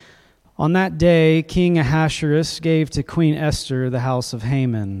On that day, King Ahasuerus gave to Queen Esther the house of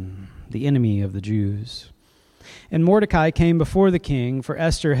Haman, the enemy of the Jews. And Mordecai came before the king, for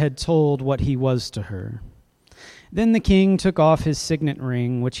Esther had told what he was to her. Then the king took off his signet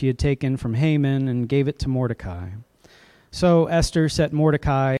ring, which he had taken from Haman, and gave it to Mordecai. So Esther set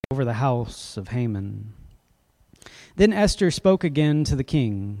Mordecai over the house of Haman. Then Esther spoke again to the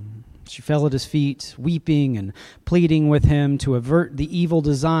king. She fell at his feet, weeping and pleading with him to avert the evil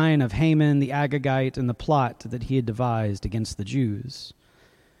design of Haman the Agagite and the plot that he had devised against the Jews.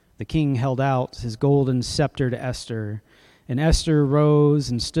 The king held out his golden scepter to Esther, and Esther rose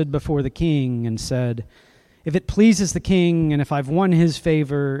and stood before the king and said, "If it pleases the king, and if I've won his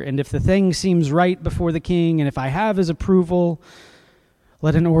favor, and if the thing seems right before the king, and if I have his approval,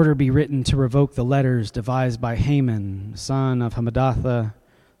 let an order be written to revoke the letters devised by Haman, son of Hammedatha,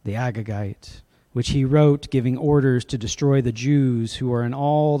 the Agagite, which he wrote giving orders to destroy the Jews who are in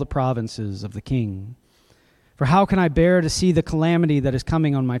all the provinces of the king. For how can I bear to see the calamity that is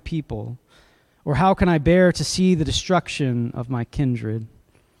coming on my people? Or how can I bear to see the destruction of my kindred?"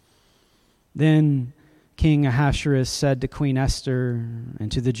 Then King Ahasuerus said to Queen Esther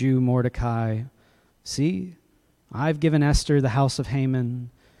and to the Jew Mordecai, "See, I've given Esther the house of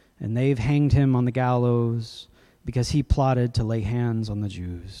Haman, and they've hanged him on the gallows, because he plotted to lay hands on the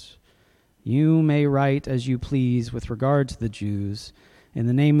Jews. You may write as you please with regard to the Jews in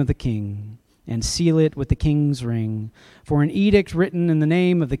the name of the king, and seal it with the king's ring, for an edict written in the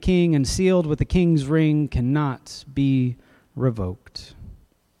name of the king and sealed with the king's ring cannot be revoked."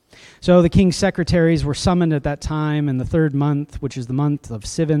 So the king's secretaries were summoned at that time in the 3rd month, which is the month of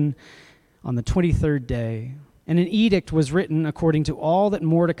Sivan, on the 23rd day. And an edict was written according to all that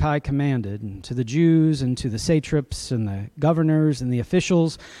Mordecai commanded, to the Jews and to the satraps and the governors and the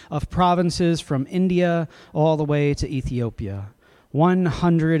officials of provinces from India all the way to Ethiopia,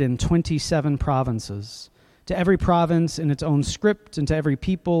 127 provinces, to every province in its own script and to every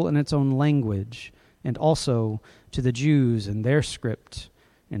people in its own language, and also to the Jews in their script,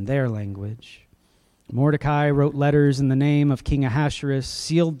 in their language. Mordecai wrote letters in the name of King Ahasuerus,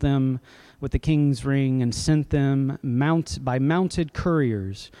 sealed them with the king's ring, and sent them by mounted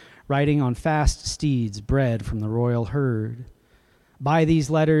couriers, riding on fast steeds bred from the royal herd. By these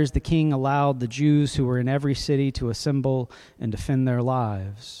letters the king allowed the Jews who were in every city to assemble and defend their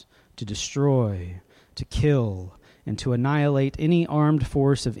lives, to destroy, to kill, and to annihilate any armed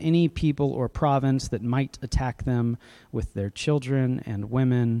force of any people or province that might attack them with their children and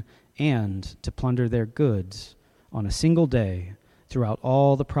women, and to plunder their goods on a single day throughout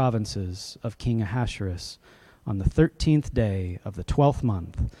all the provinces of King Ahasuerus on the 13th day of the 12th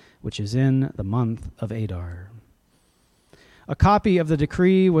month, which is in the month of Adar. A copy of the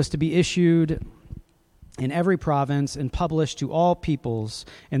decree was to be issued in every province and published to all peoples,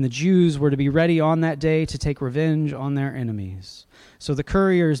 and the Jews were to be ready on that day to take revenge on their enemies. So the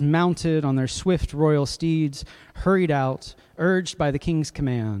couriers, mounted on their swift royal steeds, hurried out, urged by the king's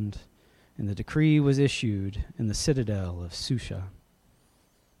command, and the decree was issued in the citadel of Susha.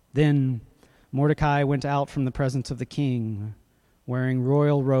 Then Mordecai went out from the presence of the king, wearing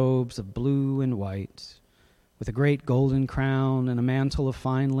royal robes of blue and white, with a great golden crown and a mantle of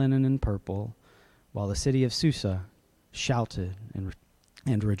fine linen and purple, while the city of Susa shouted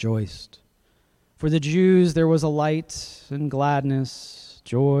and rejoiced. For the Jews there was a light and gladness,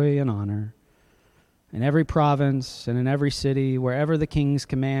 joy and honor. In every province and in every city, wherever the king's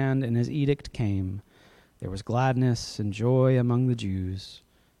command and his edict came, there was gladness and joy among the Jews,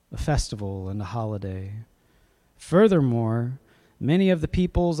 a festival and a holiday. Furthermore, many of the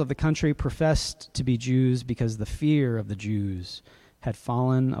peoples of the country professed to be Jews because the fear of the Jews had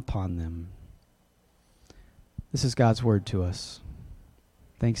fallen upon them. This is God's word to us.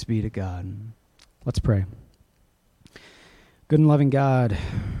 Thanks be to God. Let's pray. Good and loving God,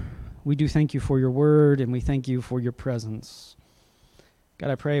 we do thank you for your word, and we thank you for your presence. God,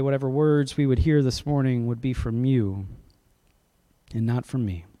 I pray whatever words we would hear this morning would be from you and not from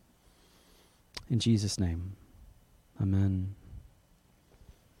me. In Jesus' name, amen.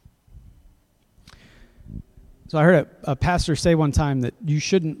 So I heard a pastor say one time that you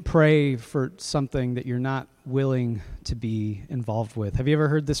shouldn't pray for something that you're not willing to be involved with. Have you ever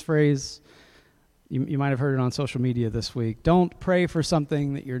heard this phrase? You might have heard it on social media this week. Don't pray for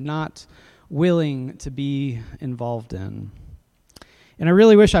something that you're not willing to be involved in. And I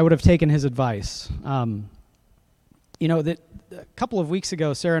really wish I would have taken his advice. That a couple of weeks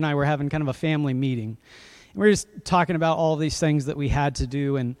ago, Sarah and I were having kind of a family meeting. We were just talking about all these things that we had to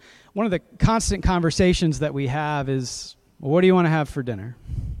do. And one of the constant conversations that we have is, well, what do you want to have for dinner?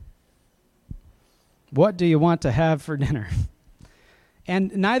 What do you want to have for dinner?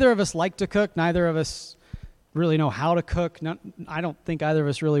 And neither of us like to cook. Neither of us really know how to cook. I don't think either of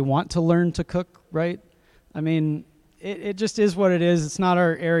us really want to learn to cook, right? I mean, it just is what it is. It's not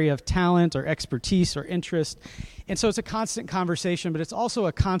our area of talent or expertise or interest. And so it's a constant conversation, but it's also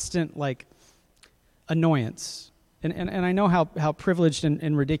a constant, annoyance. And I know how privileged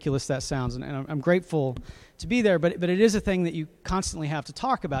and ridiculous that sounds, and I'm grateful to be there, but it is a thing that you constantly have to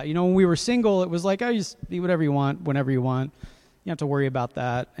talk about. When we were single, it was like, oh, just eat whatever you want, whenever you want. You don't have to worry about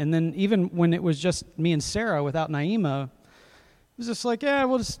that. And then even when it was just me and Sarah without Naima, it was just like, yeah,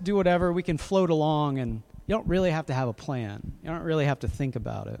 we'll just do whatever. We can float along, and you don't really have to have a plan. You don't really have to think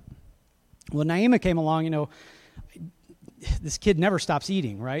about it. Well, Naima came along, this kid never stops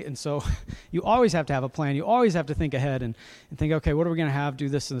eating, right? And so you always have to have a plan. You always have to think ahead and think, okay, what are we going to have? Do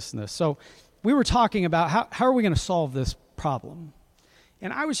this and this and this. So we were talking about how are we going to solve this problem?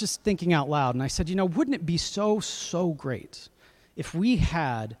 And I was just thinking out loud, and I said, wouldn't it be so great if we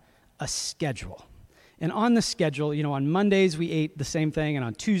had a schedule? And on the schedule, on Mondays we ate the same thing, and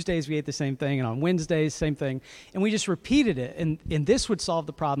on Tuesdays we ate the same thing, and on Wednesdays, same thing. And we just repeated it. And this would solve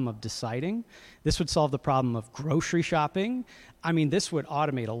the problem of deciding. This would solve the problem of grocery shopping. I mean, this would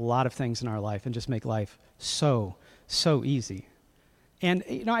automate a lot of things in our life and just make life so easy. And,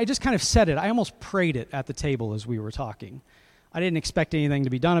 I just kind of said it. I almost prayed it at the table as we were talking. I didn't expect anything to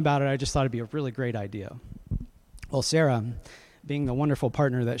be done about it. I just thought it'd be a really great idea. Well, Sarah, being the wonderful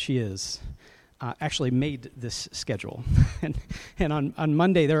partner that she is, actually made this schedule. and on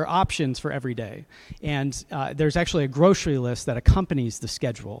Monday, there are options for every day. And there's actually a grocery list that accompanies the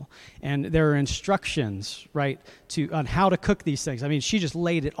schedule. And there are instructions, right, on how to cook these things. I mean, she just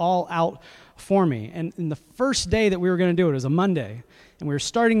laid it all out for me. And the first day that we were going to do it was a Monday. And we were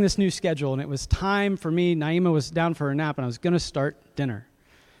starting this new schedule, and it was time for me. Naima was down for her nap, and I was going to start dinner.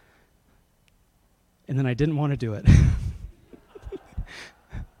 And then I didn't want to do it.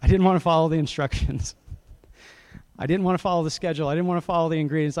 I didn't want to follow the instructions. I didn't want to follow the schedule. I didn't want to follow the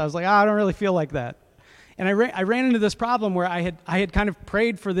ingredients. I was like, I don't really feel like that. And I ran into this problem where I had kind of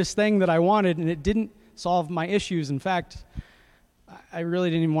prayed for this thing that I wanted, and it didn't solve my issues. In fact, I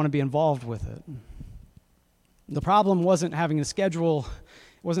really didn't even want to be involved with it. The problem wasn't having a schedule.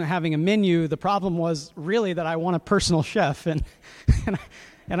 It wasn't having a menu. The problem was really that I want a personal chef, and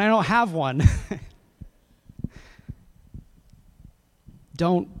I don't have one.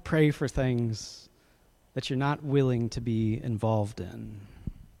 Don't pray for things that you're not willing to be involved in.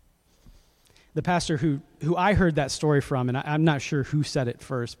 The pastor who I heard that story from, and I'm not sure who said it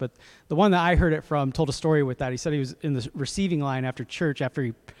first, but the one that I heard it from told a story with that. He said he was in the receiving line after church after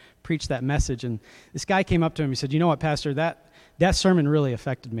he preached that message, and this guy came up to him. He said, "You know what, Pastor, that sermon really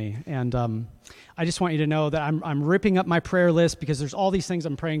affected me, and I just want you to know that I'm ripping up my prayer list because there's all these things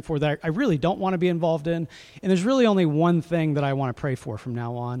I'm praying for that I really don't want to be involved in, and there's really only one thing that I want to pray for from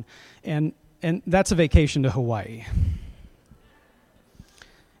now on, and that's a vacation to Hawaii."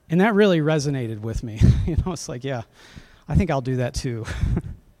 And that really resonated with me. It's like, yeah, I think I'll do that too.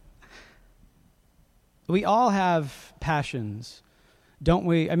 We all have passions, don't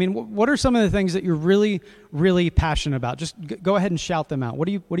we? I mean, what are some of the things that you're really, really passionate about? Just go ahead and shout them out. What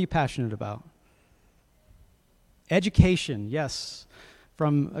are you passionate about? Education, yes.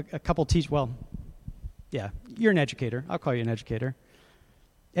 From a couple teachers. Well, yeah, you're an educator. I'll call you an educator.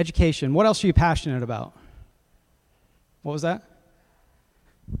 Education. What else are you passionate about? What was that?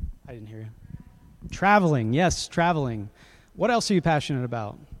 I didn't hear you. Traveling, yes, traveling. What else are you passionate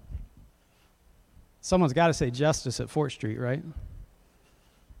about? Someone's got to say justice at Fort Street, right?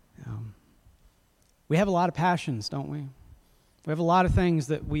 We have a lot of passions, don't we? We have a lot of things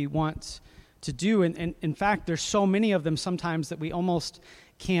that we want to do, and in fact, there's so many of them sometimes that we almost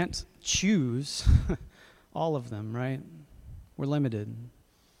can't choose all of them, right? We're limited.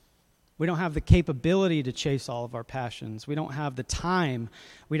 We don't have the capability to chase all of our passions. We don't have the time.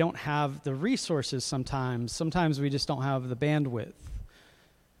 We don't have the resources sometimes. Sometimes we just don't have the bandwidth.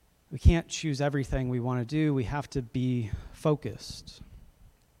 We can't choose everything we want to do. We have to be focused.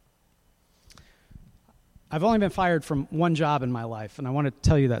 I've only been fired from one job in my life, and I want to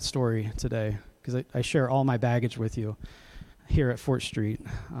tell you that story today because I share all my baggage with you here at Fort Street,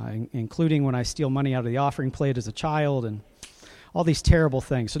 including when I steal money out of the offering plate as a child and all these terrible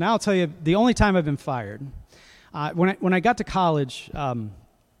things. So now I'll tell you the only time I've been fired. When I got to college, I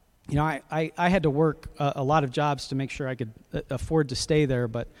had to work a lot of jobs to make sure I could afford to stay there,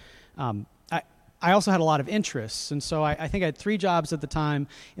 but I also had a lot of interests, and so I think I had 3 jobs at the time,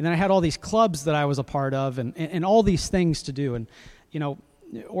 and then I had all these clubs that I was a part of, and all these things to do, and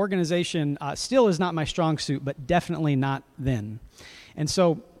organization still is not my strong suit, but definitely not then. And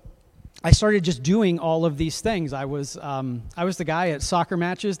so I started just doing all of these things. I was the guy at soccer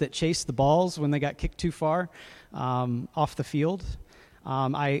matches that chased the balls when they got kicked too far off the field.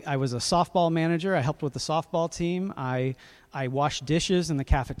 I was a softball manager. I helped with the softball team. I washed dishes in the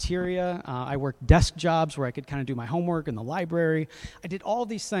cafeteria. I worked desk jobs where I could kind of do my homework in the library. I did all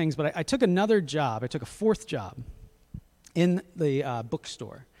these things, but I took another job. I took a fourth job in the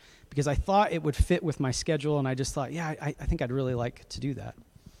bookstore because I thought it would fit with my schedule, and I just thought, yeah, I think I'd really like to do that.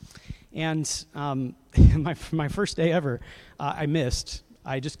 And my first day ever, I missed.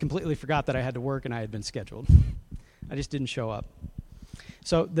 I just completely forgot that I had to work and I had been scheduled. I just didn't show up.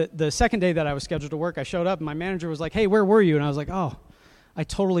 So the second day that I was scheduled to work, I showed up and my manager was like, "Hey, where were you?" And I was like, "Oh, I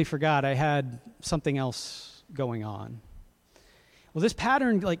totally forgot. I had something else going on." Well, this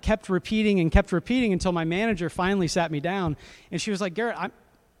pattern kept repeating until my manager finally sat me down and she was like, "Garrett, I'm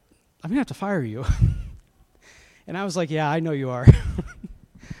going to have to fire you." And I was like, "Yeah, I know you are."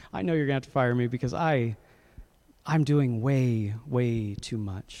 I know you're going to have to fire me because I'm doing way, way too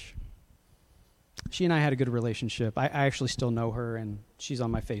much. She and I had a good relationship. I actually still know her, and she's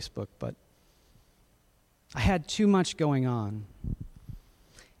on my Facebook, but I had too much going on,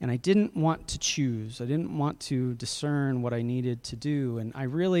 and I didn't want to choose. I didn't want to discern what I needed to do, and I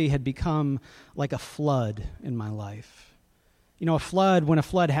really had become like a flood in my life. You know, when a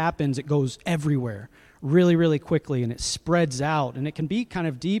flood happens, it goes everywhere really, really quickly, and it spreads out, and it can be kind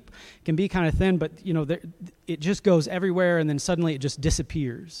of deep, it can be kind of thin, but, it just goes everywhere, and then suddenly it just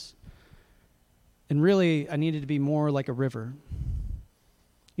disappears. And really, I needed to be more like a river.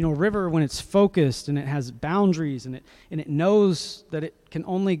 A river, when it's focused, and it has boundaries, and it knows that it can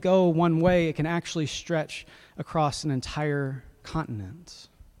only go one way, it can actually stretch across an entire continent.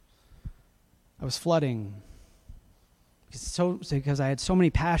 I was flooding because I had so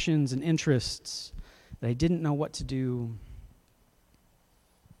many passions and interests that I didn't know what to do.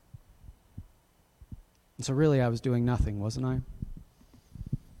 And so really I was doing nothing, wasn't I? I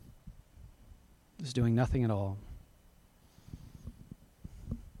was doing nothing at all.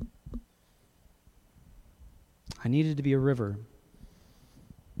 I needed to be a river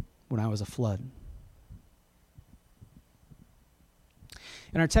when I was a flood.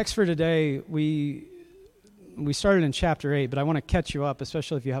 In our text for today, we started in chapter 8, but I want to catch you up,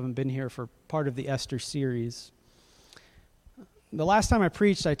 especially if you haven't been here for part of the Esther series. The last time I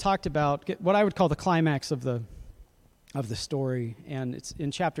preached, I talked about what I would call the climax of the story, and it's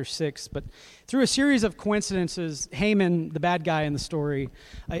in chapter 6. But through a series of coincidences, Haman, the bad guy in the story,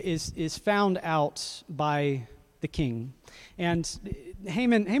 is found out by the king. And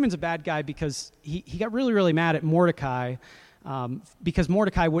Haman's a bad guy because he got really, really mad at Mordecai because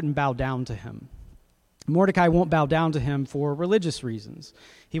Mordecai wouldn't bow down to him. Mordecai won't bow down to him for religious reasons.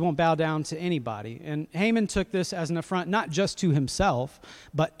 He won't bow down to anybody. And Haman took this as an affront not just to himself,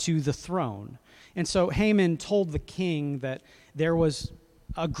 but to the throne. And so Haman told the king that there was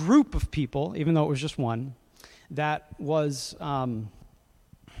a group of people, even though it was just one, that was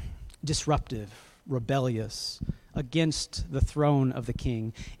disruptive, rebellious, against the throne of the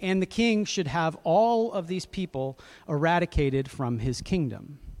king. And the king should have all of these people eradicated from his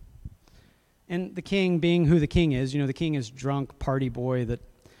kingdom. And the king, being who the king is, the king is drunk party boy that,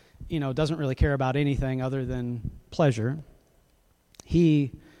 doesn't really care about anything other than pleasure.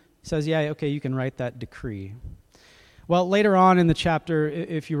 He says, yeah, okay, you can write that decree. Well, later on in the chapter,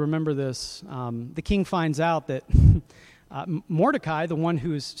 if you remember this, the king finds out that Mordecai, the one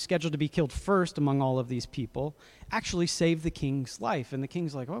who is scheduled to be killed first among all of these people, actually saved the king's life. And the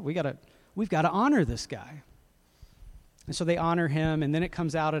king's like, we've got to honor this guy. And so they honor him, and then it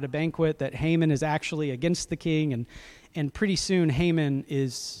comes out at a banquet that Haman is actually against the king, and pretty soon Haman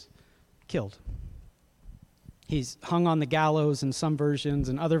is killed. He's hung on the gallows in some versions,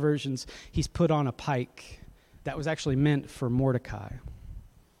 and other versions he's put on a pike that was actually meant for Mordecai.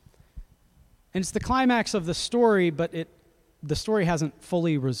 And it's the climax of the story, but the story hasn't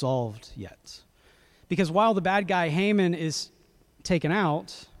fully resolved yet. Because while the bad guy Haman is taken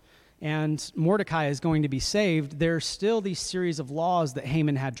out, and Mordecai is going to be saved, there's still these series of laws that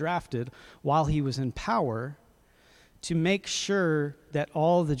Haman had drafted while he was in power to make sure that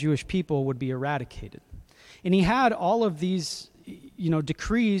all the Jewish people would be eradicated. And he had all of these,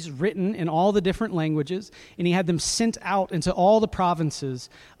 decrees written in all the different languages, and he had them sent out into all the provinces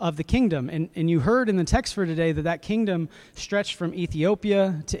of the kingdom. And you heard in the text for today that kingdom stretched from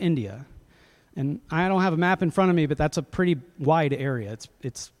Ethiopia to India. And I don't have a map in front of me, but that's a pretty wide area.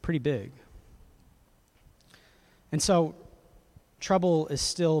 It's pretty big. And so trouble is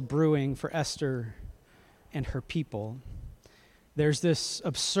still brewing for Esther and her people. There's this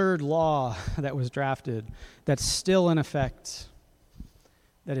absurd law that was drafted that's still in effect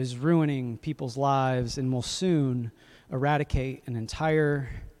that is ruining people's lives and will soon eradicate an entire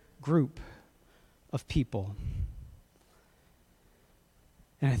group of people.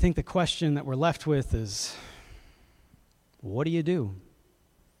 And I think the question that we're left with is, what do you do?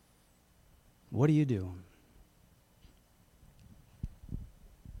 What do you do?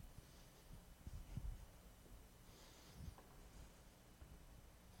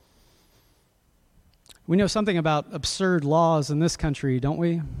 We know something about absurd laws in this country, don't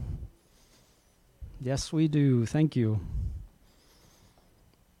we? Yes, we do. Thank you.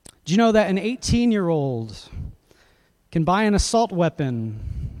 Do you know that an 18-year-old can buy an assault weapon,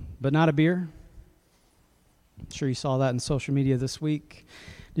 but not a beer? I'm sure you saw that in social media this week.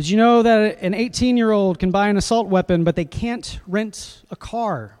 Did you know that an 18-year-old can buy an assault weapon, but they can't rent a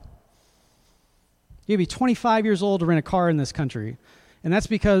car? You have to be 25 years old to rent a car in this country. And that's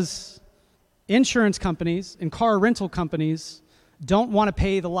because insurance companies and car rental companies don't want to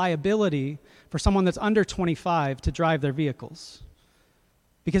pay the liability for someone that's under 25 to drive their vehicles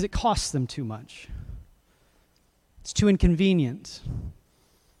because it costs them too much. It's too inconvenient.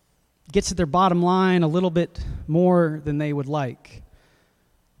 It gets at their bottom line a little bit more than they would like.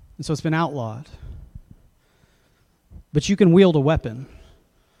 And so it's been outlawed. But you can wield a weapon.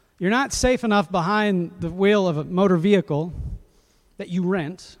 You're not safe enough behind the wheel of a motor vehicle that you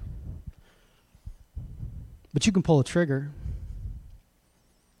rent, but you can pull a trigger.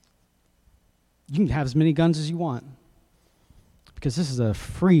 You can have as many guns as you want because this is a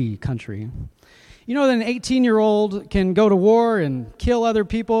free country. You know that an 18-year-old can go to war and kill other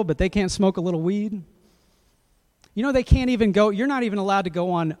people, but they can't smoke a little weed? You know they can't even go, you're not even allowed to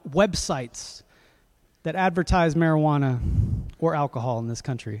go on websites that advertise marijuana or alcohol in this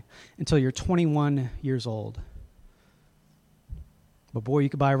country until you're 21 years old. But boy, you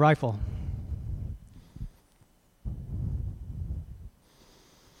could buy a rifle.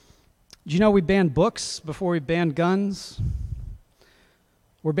 Do you know we banned books before we banned guns?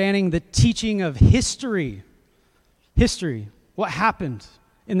 We're banning the teaching of history. History. What happened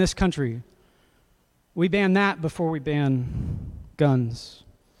in this country? We banned that before we banned guns.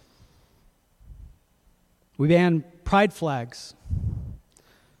 We banned pride flags.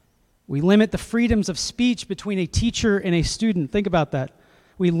 We limit the freedoms of speech between a teacher and a student. Think about that.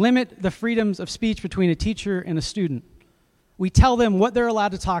 We limit the freedoms of speech between a teacher and a student. We tell them what they're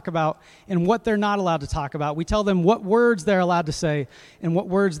allowed to talk about and what they're not allowed to talk about. We tell them what words they're allowed to say and what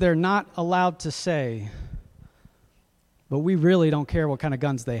words they're not allowed to say. But we really don't care what kind of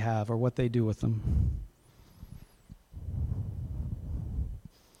guns they have or what they do with them.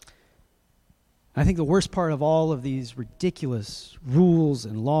 I think the worst part of all of these ridiculous rules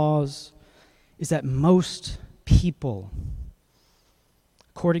and laws is that most people,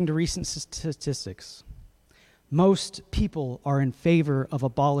 according to recent statistics, most people are in favor of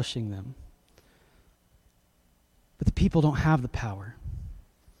abolishing them. But the people don't have the power.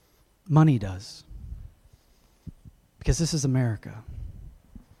 Money does. Because this is America.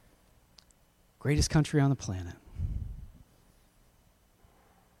 Greatest country on the planet.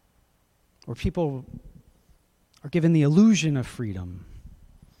 Where people are given the illusion of freedom.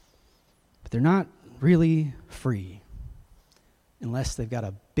 But they're not really free unless they've got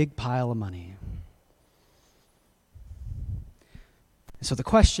a big pile of money. So the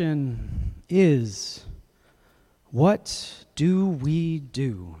question is, what do we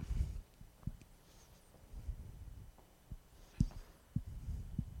do?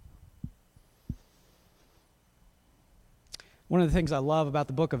 One of the things I love about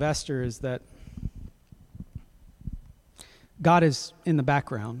the book of Esther is that God is in the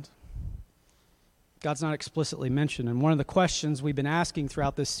background. God's not explicitly mentioned. And one of the questions we've been asking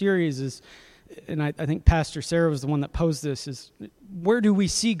throughout this series is, and I think Pastor Sarah was the one that posed this, is where do we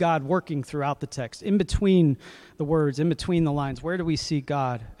see God working throughout the text? In between the words, in between the lines, where do we see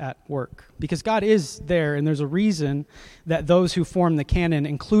God at work? Because God is there, and there's a reason that those who formed the canon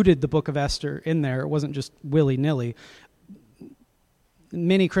included the book of Esther in there. It wasn't just willy-nilly.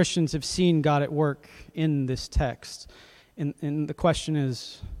 Many Christians have seen God at work in this text. And the question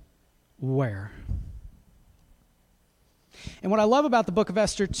is, where? And what I love about the book of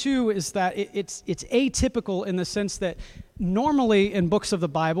Esther, too, is that it's atypical in the sense that normally in books of the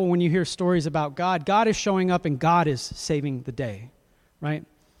Bible, when you hear stories about God, God is showing up and God is saving the day, right?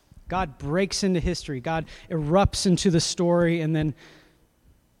 God breaks into history. God erupts into the story and then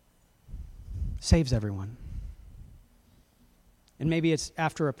saves everyone. And maybe it's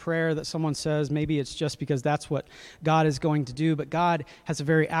after a prayer that someone says, maybe it's just because that's what God is going to do, but God has a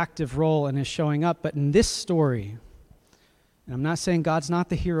very active role and is showing up. But in this story, and I'm not saying God's not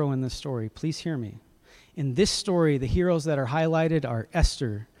the hero in this story, please hear me. In this story, the heroes that are highlighted are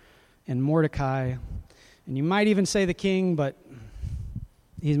Esther and Mordecai. And you might even say the king, but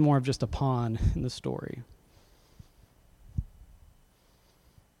he's more of just a pawn in the story.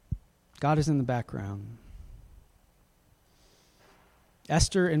 God is in the background.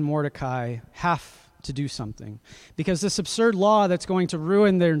 Esther and Mordecai have to do something because this absurd law that's going to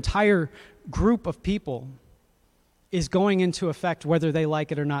ruin their entire group of people is going into effect whether they like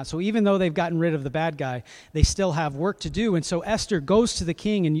it or not. So even though they've gotten rid of the bad guy, they still have work to do. And so Esther goes to the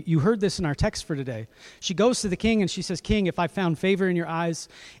king, and you heard this in our text for today. She goes to the king and she says, "King, if I found favor in your eyes,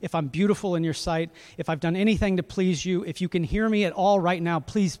 if I'm beautiful in your sight, if I've done anything to please you, if you can hear me at all right now,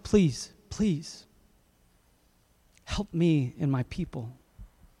 please, please, please, help me and my people.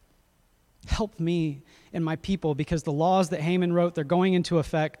 Help me and my people, because the laws that Haman wrote, they're going into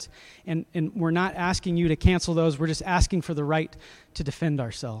effect, and we're not asking you to cancel those. We're just asking for the right to defend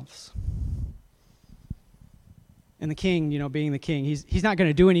ourselves." And the king, being the king, he's not going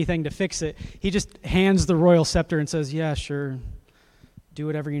to do anything to fix it. He just hands the royal scepter and says, "Yeah, sure, do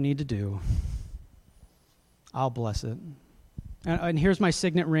whatever you need to do. I'll bless it. And here's my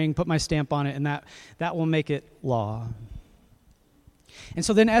signet ring, put my stamp on it, and that will make it law." And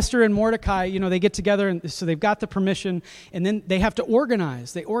so then Esther and Mordecai, they get together, and so they've got the permission, and then they have to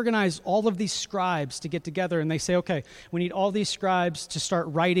organize. They organize all of these scribes to get together, and they say, okay, we need all these scribes to start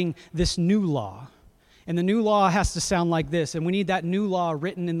writing this new law. And the new law has to sound like this, and we need that new law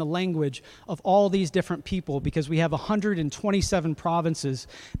written in the language of all these different people, because we have 127 provinces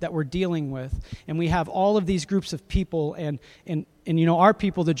that we're dealing with, and we have all of these groups of people, and our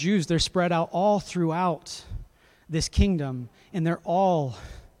people, the Jews, they're spread out all throughout this kingdom, and they're all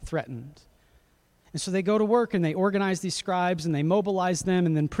threatened. And so they go to work and they organize these scribes and they mobilize them,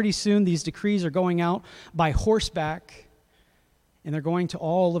 and then pretty soon these decrees are going out by horseback, and they're going to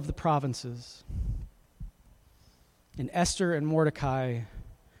all of the provinces. And Esther and Mordecai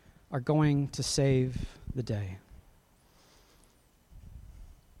are going to save the day.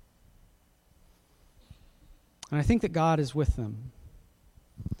 And I think that God is with them.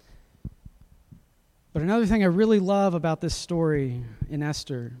 But another thing I really love about this story in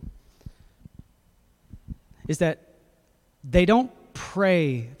Esther is that they don't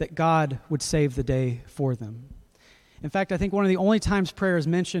pray that God would save the day for them. In fact, I think one of the only times prayer is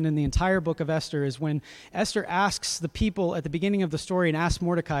mentioned in the entire book of Esther is when Esther asks the people at the beginning of the story and asks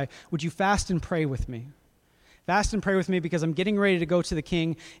Mordecai, "Would you fast and pray with me? Fast and pray with me because I'm getting ready to go to the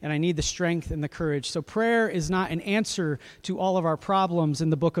king and I need the strength and the courage." So prayer is not an answer to all of our problems in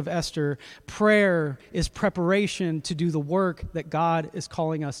the book of Esther. Prayer is preparation to do the work that God is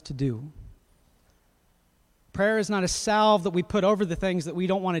calling us to do. Prayer is not a salve that we put over the things that we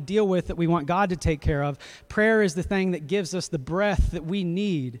don't want to deal with, that we want God to take care of. Prayer is the thing that gives us the breath that we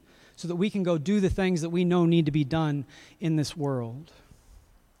need so that we can go do the things that we know need to be done in this world.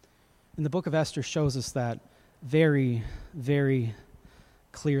 And the book of Esther shows us that very, very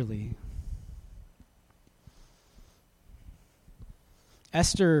clearly.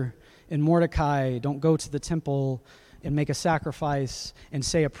 Esther and Mordecai don't go to the temple and make a sacrifice and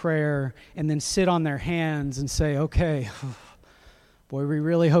say a prayer and then sit on their hands and say, "Okay, boy, we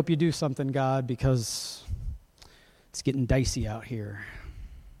really hope you do something, God, because it's getting dicey out here."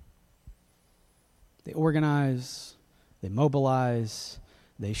 They organize, they mobilize,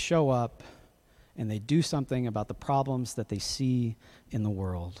 they show up, and they do something about the problems that they see in the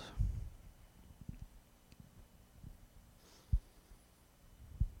world.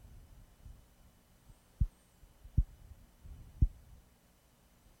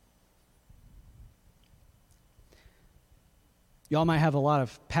 Y'all might have a lot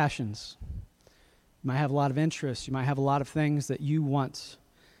of passions. You might have a lot of interests. You might have a lot of things that you want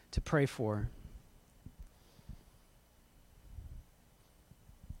to pray for.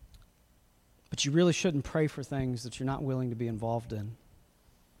 But you really shouldn't pray for things that you're not willing to be involved in.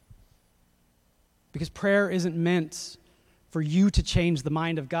 Because prayer isn't meant for you to change the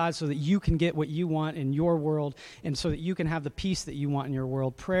mind of God so that you can get what you want in your world and so that you can have the peace that you want in your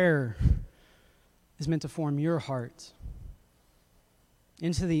world. Prayer is meant to form your heart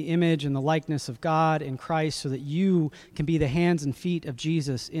into the image and the likeness of God in Christ so that you can be the hands and feet of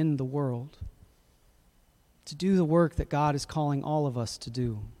Jesus in the world, to do the work that God is calling all of us to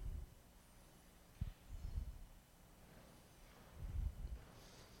do.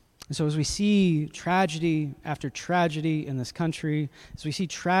 And so as we see tragedy after tragedy in this country, as we see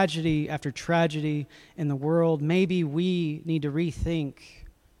tragedy after tragedy in the world, maybe we need to rethink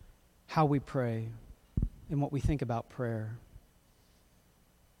how we pray and what we think about prayer.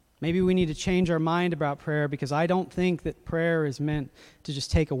 Maybe we need to change our mind about prayer, because I don't think that prayer is meant to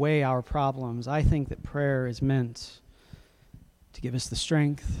just take away our problems. I think that prayer is meant to give us the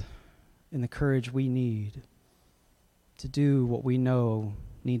strength and the courage we need to do what we know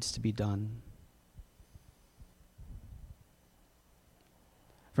needs to be done.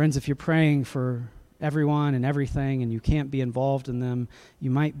 Friends, if you're praying for everyone and everything and you can't be involved in them, you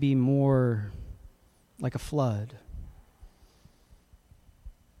might be more like a flood.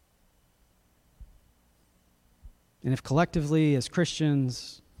 And if collectively as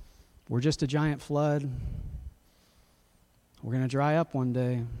Christians we're just a giant flood, we're going to dry up one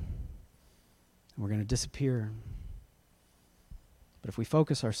day and we're going to disappear. But if we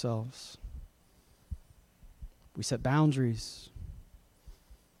focus ourselves, we set boundaries,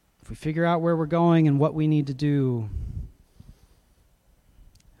 if we figure out where we're going and what we need to do,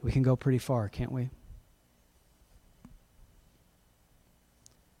 we can go pretty far, can't we?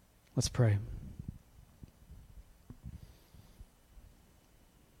 Let's pray.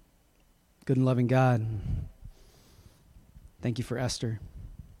 Good and loving God, thank you for Esther.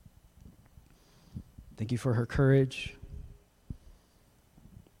 Thank you for her courage.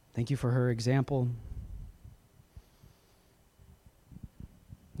 Thank you for her example.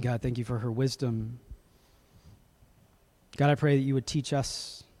 God, thank you for her wisdom. God, I pray that you would teach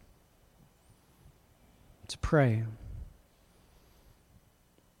us to pray.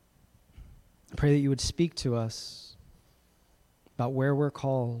 I pray that you would speak to us about where we're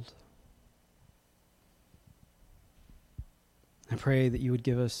called. I pray that you would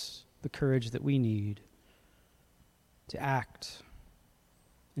give us the courage that we need to act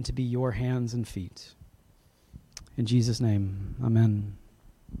and to be your hands and feet. In Jesus' name, amen.